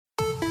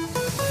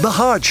The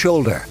Hard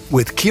Shoulder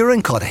with Cian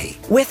O'Callaghan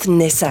with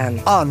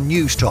Nissan on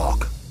News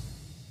Talk.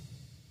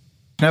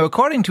 Now,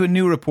 according to a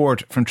new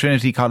report from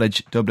Trinity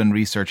College Dublin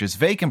researchers,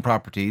 vacant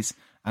properties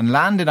and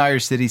land in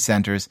Irish city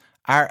centres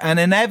are an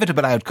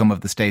inevitable outcome of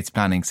the state's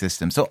planning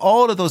system. So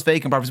all of those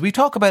vacant properties, we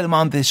talk about them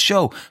on this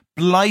show,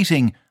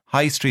 blighting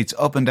high streets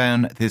up and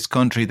down this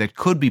country that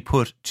could be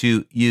put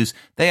to use.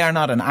 They are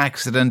not an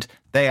accident.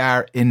 They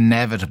are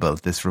inevitable,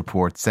 this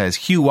report says.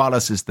 Hugh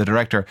Wallace is the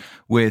director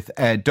with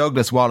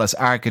Douglas-Wallace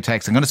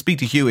Architects. I'm going to speak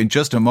to Hugh in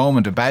just a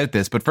moment about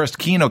this. But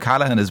first, Cian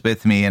O'Callaghan is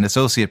with me, an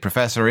associate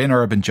professor in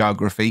urban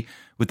geography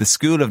with the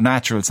School of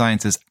Natural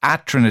Sciences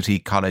at Trinity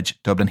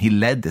College Dublin. He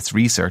led this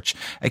research.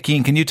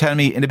 Cian, can you tell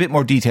me in a bit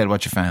more detail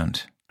what you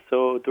found?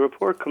 So the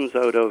report comes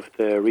out of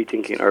the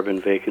Rethinking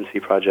Urban Vacancy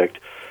project,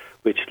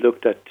 which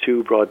looked at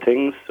two broad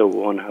things. So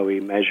one, how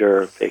we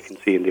measure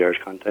vacancy in the Irish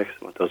context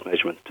and what those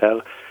measurements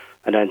tell.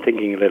 And then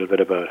thinking a little bit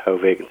about how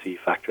vacancy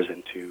factors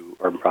into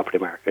urban property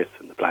markets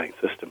and the planning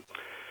system.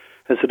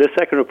 And so this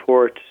second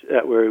report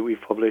that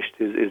we've published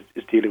is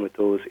dealing with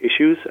those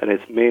issues, and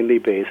it's mainly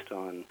based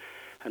on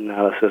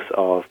analysis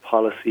of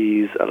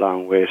policies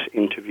along with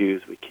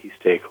interviews with key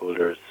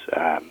stakeholders,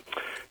 the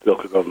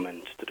local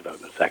government, the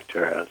development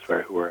sector,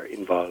 elsewhere, who are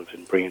involved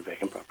in bringing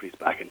vacant properties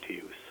back into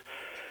use.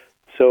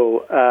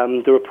 So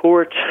the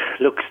report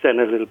looks then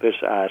a little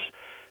bit at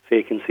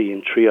vacancy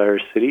in three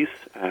Irish cities,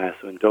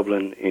 so in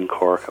Dublin, in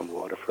Cork and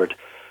Waterford.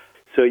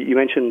 So you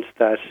mentioned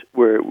that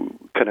we're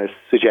kind of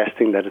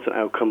suggesting that it's an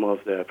outcome of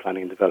the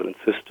planning and development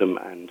system,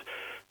 and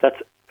that's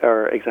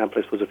our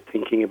example, I suppose, of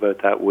thinking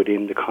about that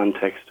within the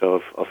context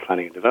of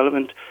planning and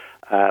development,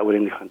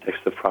 within the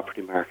context of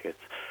property markets.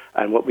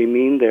 And what we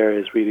mean there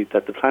is really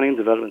that the planning and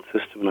development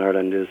system in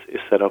Ireland is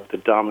set up, the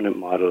dominant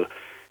model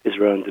is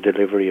around the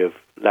delivery of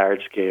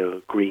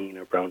large-scale green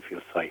or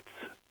brownfield sites.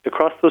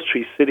 Across those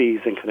three cities,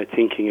 and kind of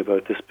thinking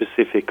about the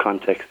specific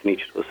context in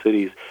each of those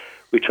cities,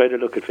 we try to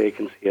look at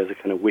vacancy as a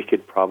kind of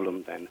wicked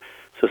problem then.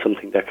 So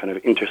something that kind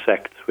of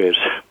intersects with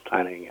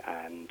planning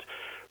and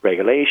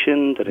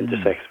regulation, that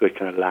intersects with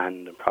kind of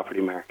land and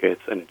property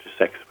markets, and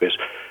intersects with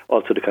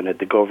also the kind of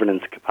the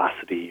governance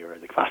capacity or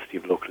the capacity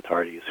of local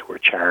authorities who are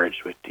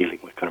charged with dealing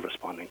with kind of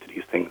responding to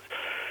these things.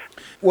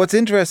 What's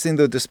interesting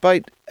though,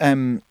 despite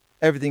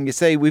everything you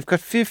say, we've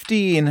got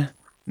 15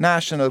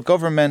 national,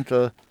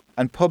 governmental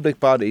and public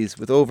bodies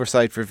with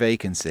oversight for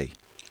vacancy.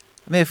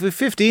 I mean, if we've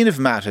 15 of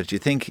them at it, do you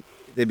think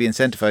they'd be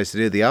incentivised to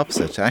do the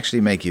opposite, to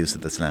actually make use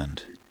of this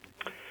land?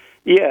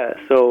 Yeah,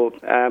 so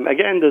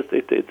again,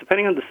 it's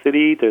depending on the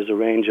city, there's a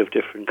range of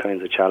different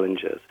kinds of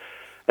challenges.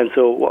 And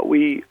so what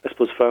we, I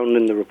suppose, found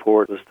in the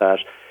report was that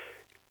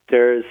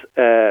there's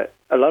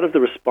a lot of the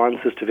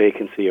responses to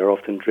vacancy are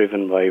often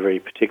driven by very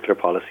particular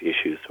policy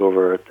issues. So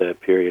over the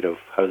period of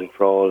Housing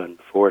for All and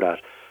before that,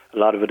 a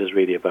lot of it is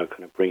really about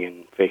kind of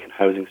bringing vacant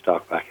housing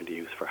stock back into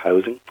use for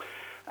housing.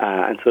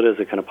 And so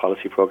there's a kind of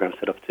policy program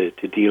set up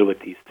to deal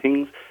with these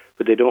things,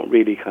 but they don't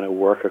really kind of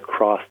work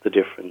across the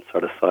different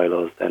sort of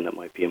silos then that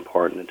might be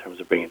important in terms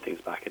of bringing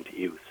things back into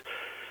use.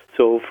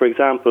 So, for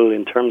example,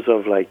 in terms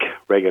of like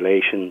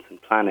regulations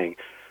and planning,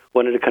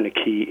 one of the kind of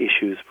key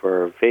issues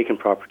for vacant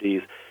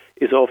properties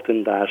is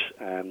often that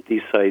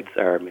these sites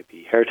are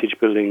maybe heritage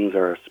buildings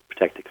or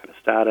protected kind of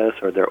status,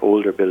 or they're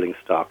older building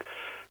stock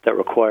that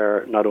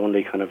require not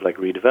only kind of like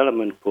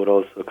redevelopment, but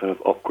also kind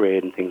of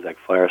upgrade and things like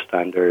fire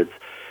standards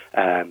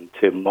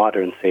to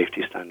modern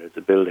safety standards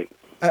of buildings.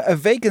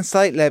 Vacant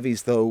site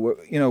levies, though,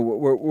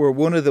 were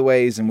one of the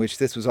ways in which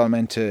this was all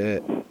meant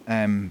to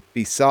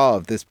be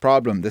solved, this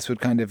problem. This would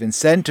kind of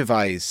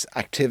incentivise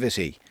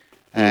activity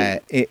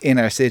in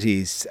our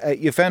cities.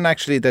 You found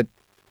actually that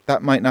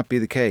might not be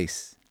the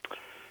case.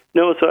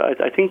 No, so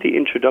I think the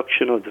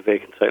introduction of the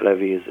vacant site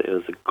levy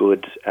is a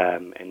good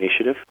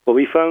initiative. What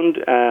we found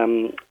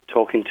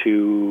talking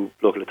to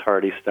local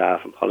authority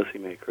staff and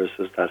policymakers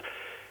is that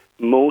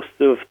most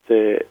of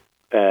the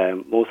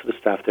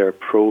staff there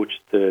approached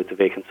the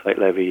vacant site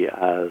levy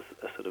as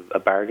a sort of a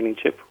bargaining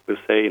chip, we'll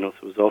say. So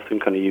it was often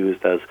kind of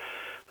used as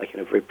like in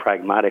a very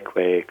pragmatic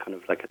way, kind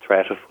of like a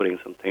threat of putting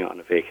something on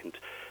a vacant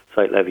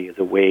site levy as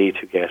a way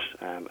to get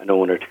an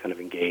owner to kind of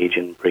engage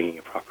in bringing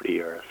a property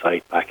or a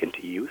site back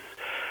into use.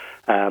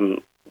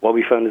 What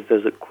we found is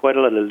there's quite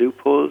a lot of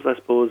loopholes, I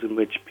suppose, in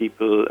which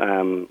people,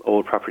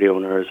 old property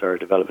owners or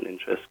development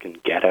interests can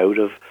get out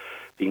of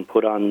being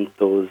put on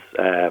those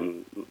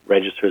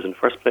registers in the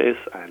first place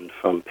and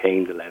from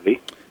paying the levy.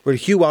 Well,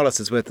 Hugh Wallace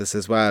is with us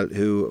as well,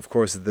 who, of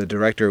course, is the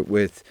director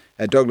with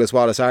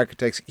Douglas-Wallace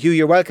Architects. Hugh,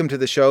 you're welcome to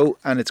the show,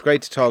 and it's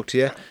great to talk to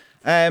you.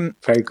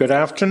 Very good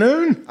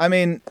afternoon. I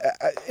mean,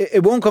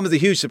 it won't come as a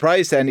huge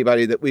surprise to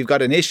anybody that we've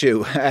got an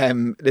issue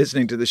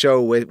listening to the show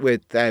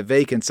with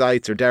vacant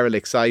sites or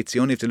derelict sites.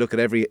 You only have to look at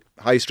every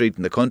high street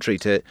in the country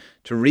to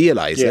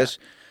realise it.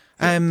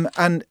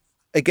 And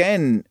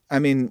again, I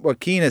mean,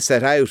 what Cian has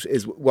set out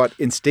is what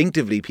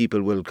instinctively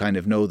people will kind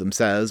of know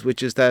themselves,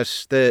 which is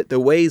that the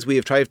ways we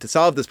have tried to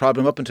solve this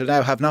problem up until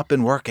now have not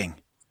been working.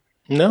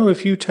 No,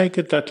 if you take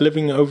it that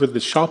Living Over the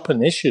Shop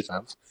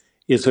initiative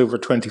is over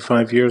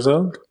 25 years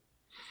old.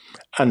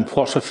 and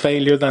what a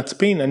failure that's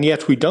been. And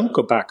yet we don't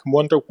go back and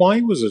wonder,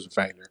 why was it a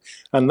failure?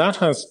 And that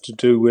has to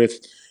do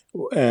with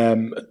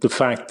the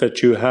fact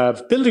that you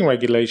have building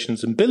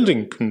regulations and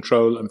building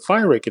control and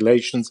fire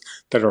regulations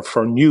that are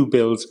for new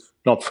builds,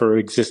 not for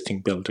existing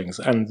buildings.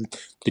 And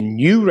the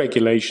new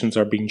regulations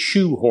are being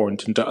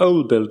shoehorned into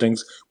old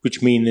buildings,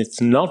 which mean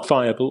it's not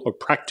viable or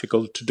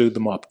practical to do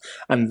them up.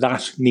 And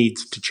that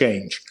needs to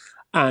change.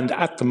 And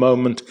at the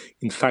moment,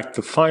 in fact,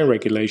 the fire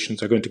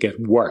regulations are going to get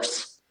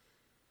worse.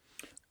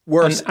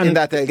 Worse in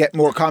that they'll get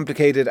more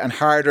complicated and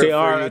harder they for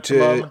are you at to... the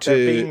moment, they're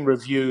being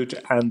reviewed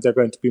and they're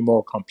going to be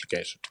more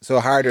complicated.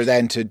 So harder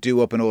then to do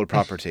up an old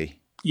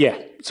property.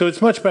 Yeah, so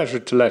it's much better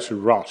to let it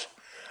rot.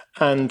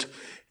 And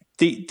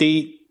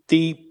the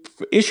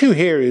issue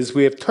here is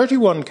we have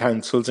 31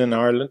 councils in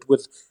Ireland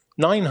with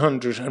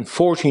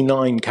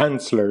 949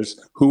 councillors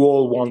who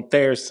all want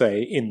their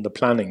say in the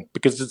planning,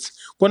 because it's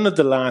one of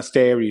the last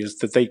areas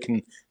that they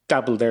can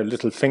dabble their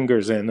little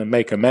fingers in and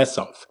make a mess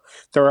of.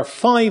 There are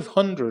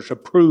 500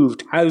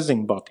 approved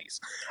housing bodies,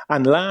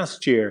 and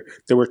last year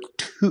there were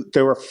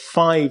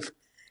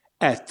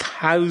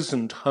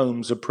 5,000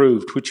 homes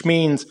approved, which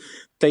means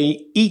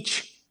they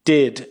each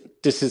did,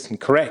 this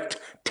isn't correct,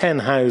 10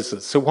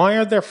 houses. So why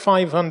are there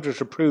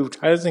 500 approved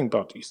housing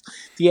bodies?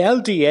 The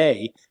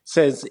LDA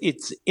says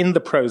it's in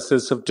the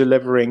process of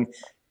delivering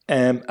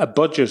a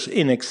budget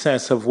in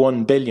excess of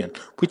 1 billion,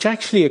 which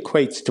actually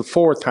equates to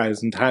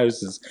 4,000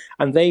 houses.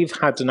 And they've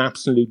had an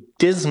absolute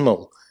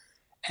dismal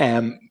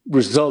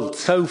result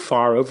so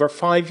far over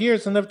 5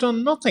 years, and they've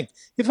done nothing.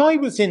 If I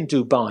was in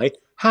Dubai,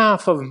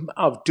 half of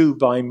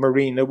Dubai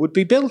Marina would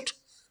be built.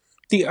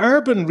 The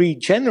Urban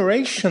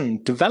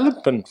Regeneration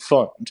Development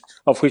Fund,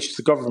 of which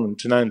the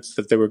government announced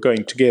that they were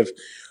going to give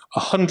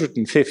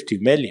 150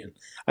 million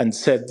and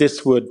said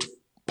this would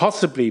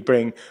possibly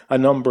bring a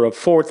number of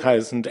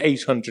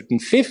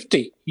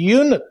 4,850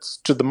 units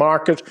to the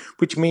market,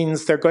 which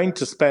means they're going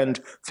to spend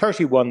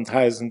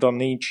 31,000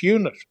 on each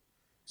unit.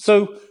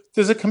 So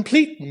there's a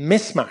complete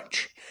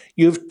mismatch.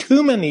 You have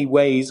too many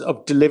ways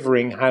of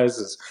delivering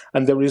houses,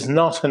 and there is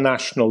not a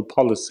national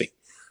policy.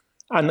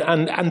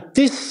 And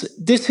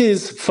this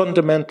is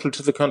fundamental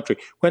to the country.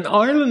 When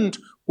Ireland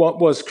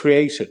was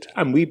created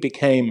and we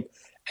became,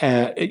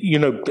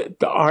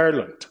 the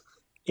Ireland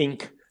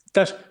Inc.,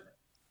 that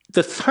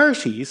the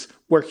 30s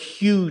were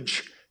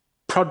huge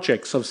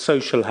projects of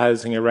social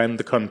housing around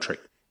the country.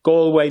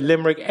 Galway,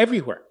 Limerick,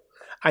 everywhere.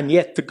 And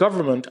yet the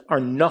government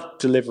are not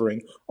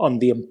delivering on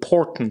the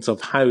importance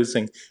of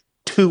housing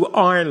to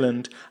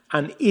Ireland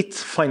and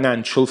its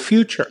financial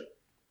future.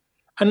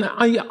 And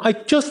I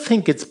just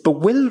think it's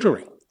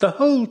bewildering. The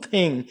whole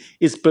thing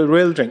is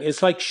bewildering.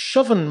 It's like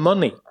shoving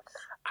money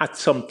at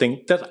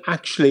something that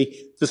actually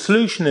the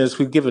solution is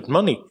we give it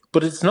money,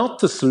 but it's not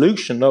the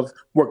solution of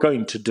we're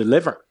going to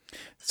deliver.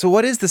 So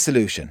what is the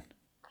solution?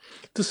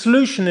 The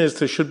solution is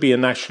there should be a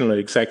national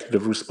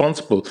executive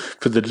responsible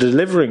for the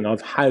delivering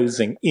of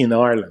housing in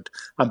Ireland.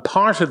 And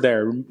part of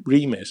their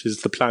remit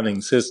is the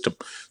planning system,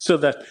 so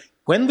that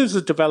when there's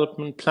a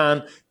development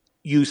plan,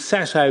 you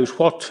set out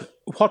what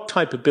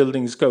type of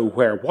buildings go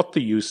where, what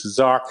the uses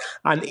are.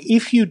 And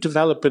if you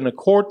develop in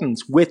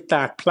accordance with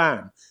that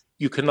plan,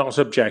 you cannot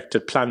object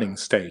at planning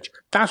stage.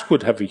 That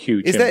would have a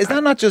huge impact. Is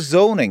that not just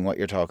zoning what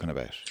you're talking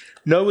about?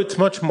 No, it's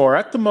much more.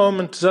 At the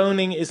moment,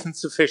 zoning isn't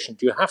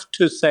sufficient. You have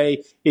to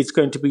say it's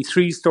going to be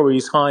 3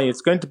 stories high,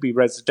 it's going to be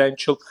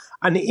residential.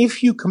 And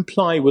if you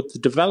comply with the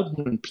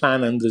development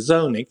plan and the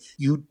zoning,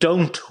 you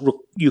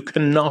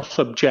cannot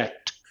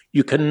object.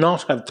 You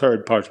cannot have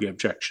third-party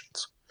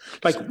objections.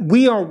 Like,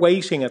 we are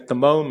waiting at the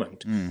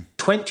moment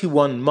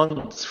 21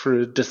 months for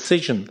a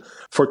decision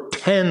for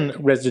 10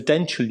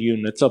 residential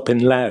units up in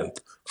Louth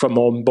from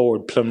on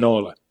board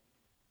Planola.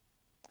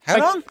 How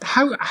long?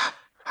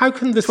 How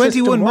can the 21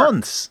 system work?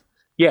 months?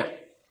 Yeah,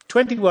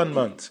 21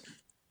 months.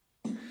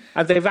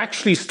 And they've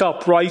actually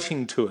stopped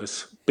writing to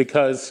us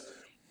because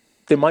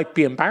they might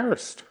be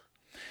embarrassed.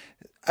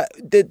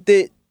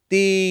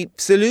 The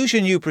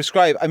solution you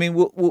prescribe, I mean,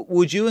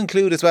 would you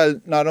include as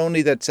well, not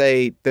only that,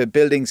 say, the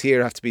buildings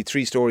here have to be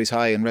 3 stories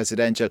high and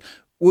residential,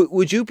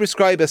 would you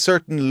prescribe a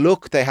certain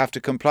look they have to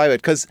comply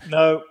with? Because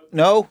no,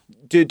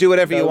 do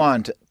whatever you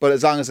want, but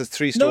as long as it's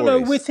 3 stories. No,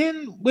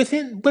 within,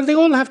 well, they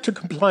all have to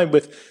comply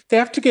with, they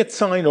have to get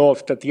sign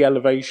off that the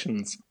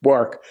elevations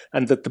work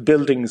and that the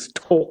buildings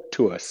talk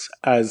to us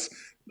as,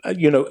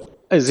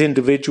 as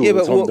individuals. Yeah,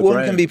 but on the one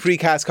ground. can be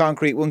precast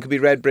concrete, one could be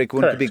red brick,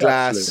 one could be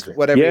glass, absolutely.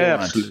 Whatever you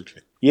want.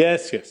 Absolutely.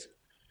 Yes.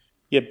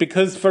 Yeah,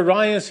 because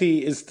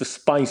variety is the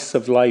spice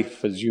of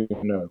life, as you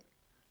know.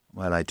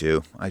 Well, I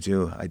do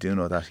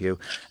know that, Hugh.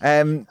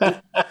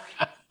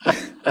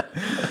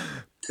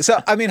 So,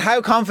 I mean,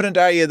 how confident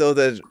are you, though,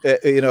 that,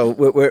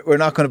 we're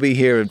not going to be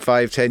here in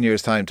 5-10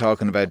 years' time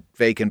talking about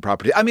vacant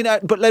property? I mean,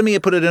 but let me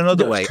put it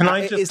another way. Can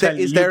I just tell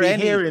you, you'll be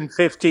here in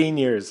 15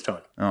 years'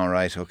 time. All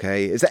right,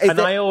 okay.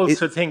 I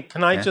also think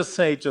that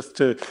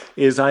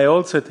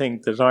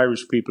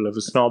Irish people have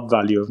a snob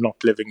value of not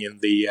living in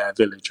the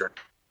village or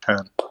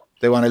town.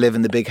 They want to live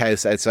in the big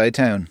house outside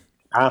town.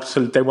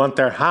 Absolutely. They want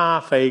their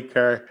half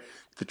acre,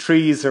 the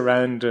trees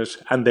around it,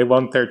 and they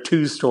want their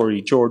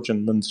 2-storey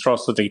Georgian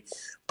monstrosity,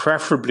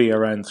 preferably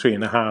around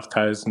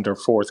 3,500 or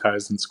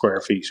 4,000 square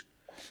feet.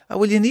 Oh,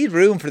 well, you need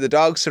room for the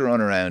dogs to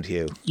run around,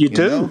 Hugh. You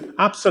do, know?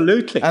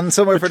 Absolutely. And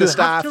somewhere for the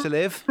staff to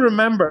live.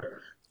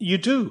 Remember, you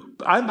do.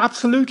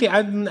 Absolutely.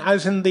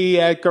 As in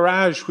the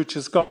garage, which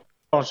has got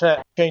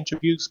a change of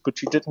use,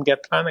 but you didn't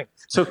get planning.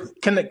 So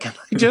can I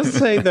just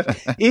say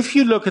that if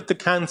you look at the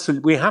council,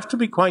 we have to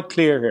be quite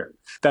clear here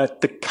that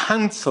the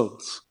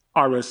councils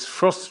are as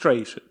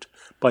frustrated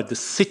by the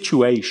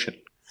situation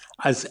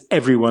as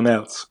everyone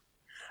else.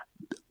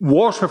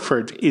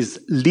 Waterford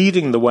is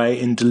leading the way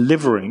in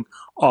delivering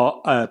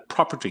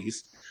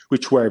properties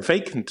which were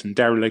vacant and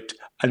derelict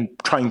and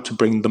trying to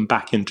bring them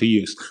back into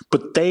use.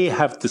 But they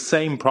have the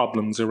same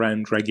problems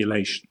around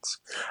regulations.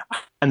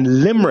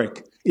 And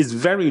Limerick is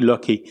very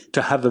lucky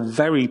to have a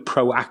very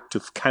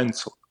proactive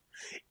council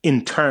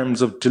in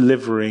terms of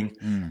delivering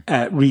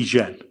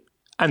regen.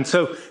 And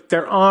so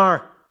there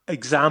are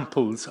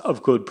examples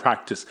of good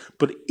practice,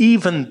 but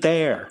even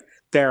there,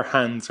 their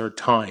hands are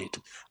tied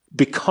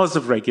because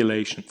of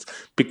regulations,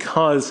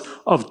 because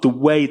of the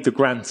way the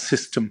grant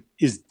system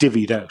is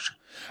divvied out.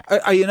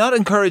 Are you not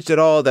encouraged at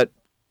all that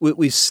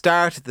we've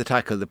started to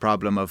tackle the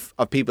problem of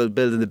people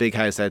building the big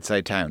house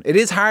outside town? It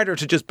is harder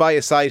to just buy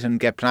a site and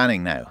get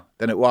planning now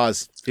than it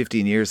was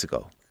 15 years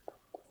ago.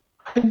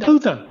 I know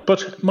that,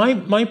 but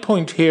my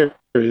point here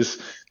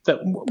is that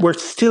we're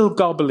still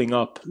gobbling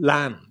up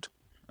land.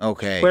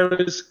 Okay.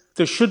 Whereas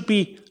there should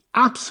be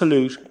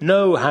absolute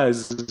no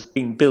houses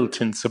being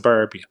built in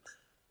suburbia.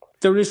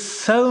 There is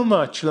so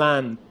much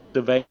land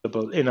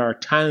available in our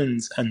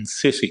towns and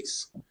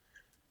cities.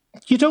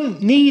 You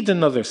don't need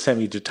another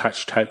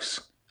semi-detached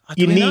house.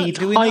 You need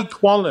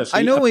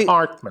high-quality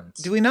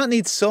apartments. Do we not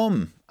need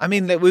some? I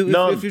mean, if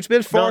we've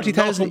built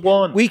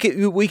 40,000, we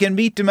can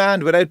meet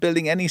demand without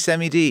building any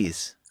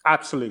semi-Ds.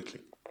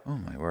 Absolutely. Oh,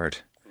 my word.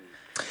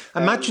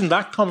 Imagine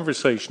that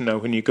conversation now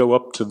when you go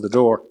up to the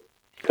door.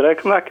 Could I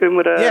come back in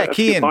with a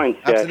few Cian, points?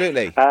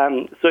 Absolutely.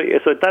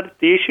 So that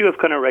the issue of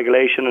kind of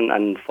regulation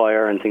and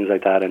fire and things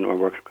like that and our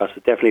work across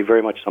is definitely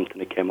very much something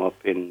that came up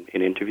in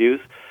interviews.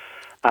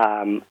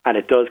 And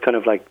it does kind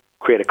of like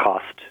create a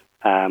cost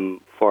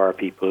for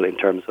people in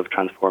terms of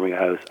transforming a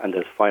house, and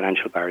there's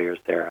financial barriers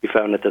there. We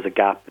found that there's a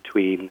gap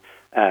between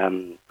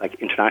like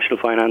international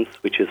finance,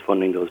 which is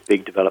funding those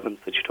big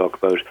developments that you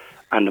talk about,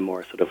 and a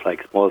more sort of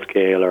like small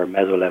scale or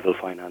meso level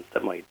finance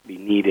that might be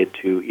needed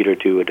to either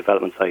do a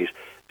development site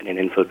in an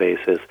infill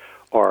basis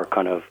or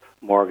kind of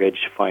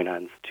mortgage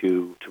finance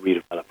to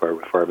redevelop or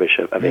refurbish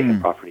a vacant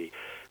property.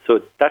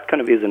 So that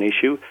kind of is an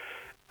issue.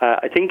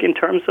 I think in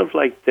terms of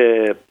like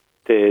the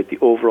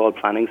overall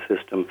planning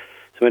system,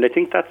 so I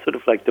think that's sort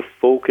of like the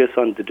focus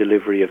on the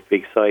delivery of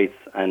big sites,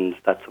 and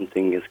that's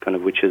something is kind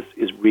of which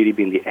is really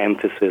been the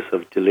emphasis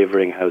of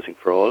delivering housing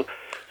for all.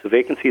 So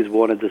vacancy is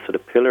one of the sort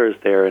of pillars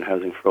there in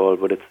housing for all,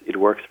 but it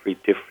works very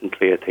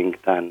differently, I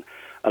think, than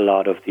a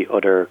lot of the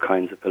other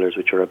kinds of pillars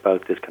which are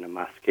about this kind of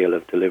mass scale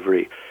of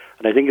delivery.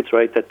 And I think it's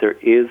right that there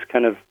is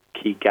kind of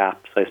key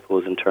gaps, I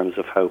suppose, in terms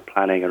of how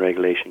planning and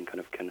regulation kind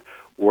of can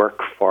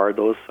work for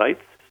those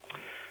sites.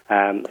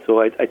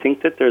 So I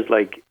think that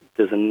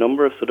there's a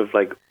number of sort of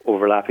like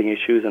overlapping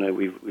issues, and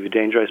we've a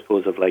danger, I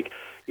suppose, of like,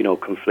 you know,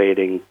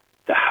 conflating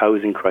the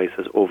housing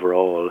crisis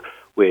overall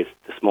with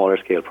the smaller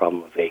scale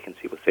problem of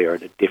vacancy, we'll say, or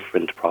the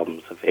different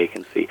problems of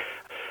vacancy.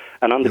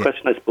 And on the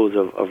question, I suppose,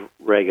 of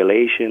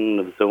regulation,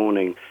 of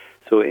zoning,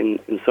 so in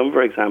some of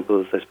our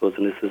examples, I suppose,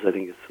 and this is, I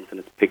think, is something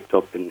that's picked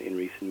up in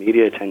recent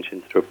media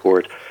attention to the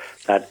report,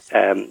 that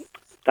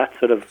that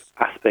sort of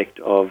aspect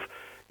of,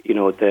 you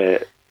know,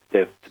 the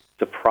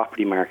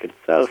property market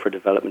itself or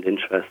development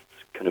interests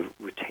kind of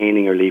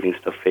retaining or leaving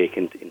stuff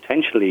vacant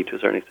intentionally to a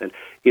certain extent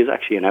is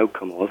actually an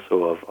outcome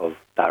also of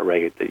that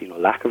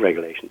lack of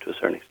regulation to a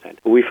certain extent.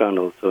 But we found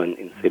also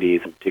in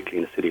cities, and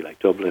particularly in a city like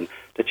Dublin,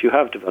 that you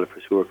have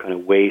developers who are kind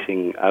of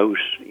waiting out,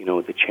 you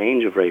know, the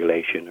change of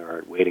regulation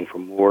or waiting for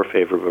more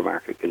favourable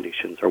market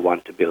conditions or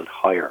want to build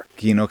higher.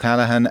 Cian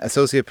O'Callaghan,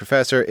 Associate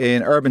Professor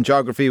in Urban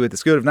Geography with the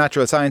School of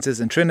Natural Sciences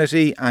in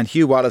Trinity, and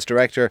Hugh Wallace,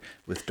 Director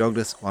with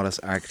Douglas-Wallace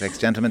Architects.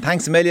 Gentlemen,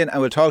 thanks a million, and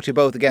we'll talk to you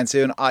both again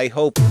soon, I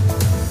hope.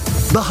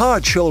 The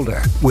Hard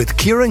Shoulder with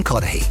Cian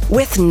O'Callaghan.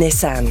 With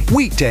Nissan.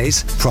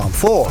 Weekdays from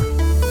 4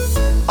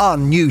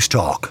 on News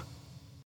Talk.